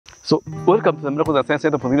So, welcome to the Miracles and Science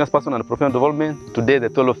Center for Continuous Personal and Professional Development. Today, the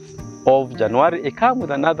 12th of January, I come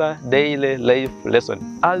with another daily life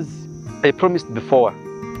lesson. As I promised before,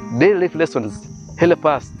 daily life lessons help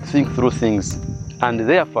us think through things. And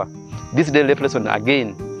therefore, this daily life lesson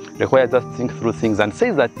again requires us to think through things and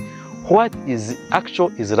says that what is actual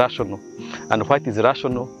is rational and what is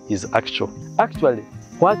rational is actual. Actually,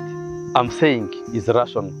 what I'm saying is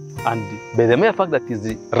rational. And by the mere fact that it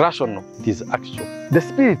is rational, it is actual. The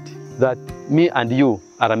spirit that me and you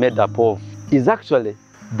are made up of is actually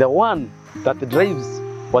the one that drives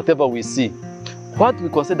whatever we see. What we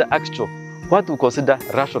consider actual, what we consider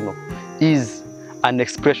rational, is an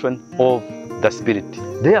expression of the spirit.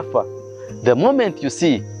 Therefore, the moment you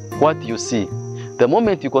see what you see, the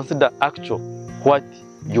moment you consider actual what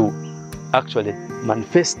you actually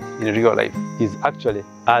manifest in real life, is actually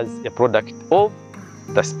as a product of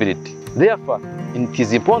the spirit. Therefore, it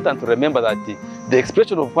is important to remember that the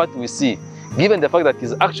expression of what we see, given the fact that it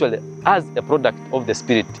is actually as a product of the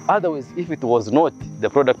spirit. Otherwise, if it was not the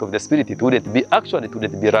product of the spirit, it wouldn't be actual, it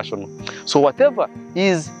wouldn't be rational. So whatever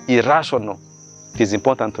is irrational, it is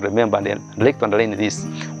important to remember and I'd like to underline this.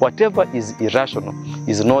 Whatever is irrational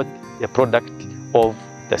is not a product of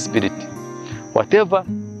the spirit. Whatever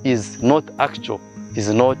is not actual is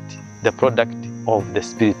not the product of the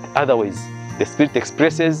spirit. Otherwise, the spirit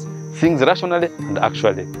expresses things rationally and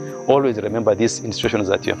actually. Always remember this in situations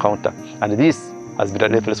that you encounter. And this has been a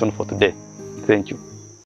life lesson for today. Thank you.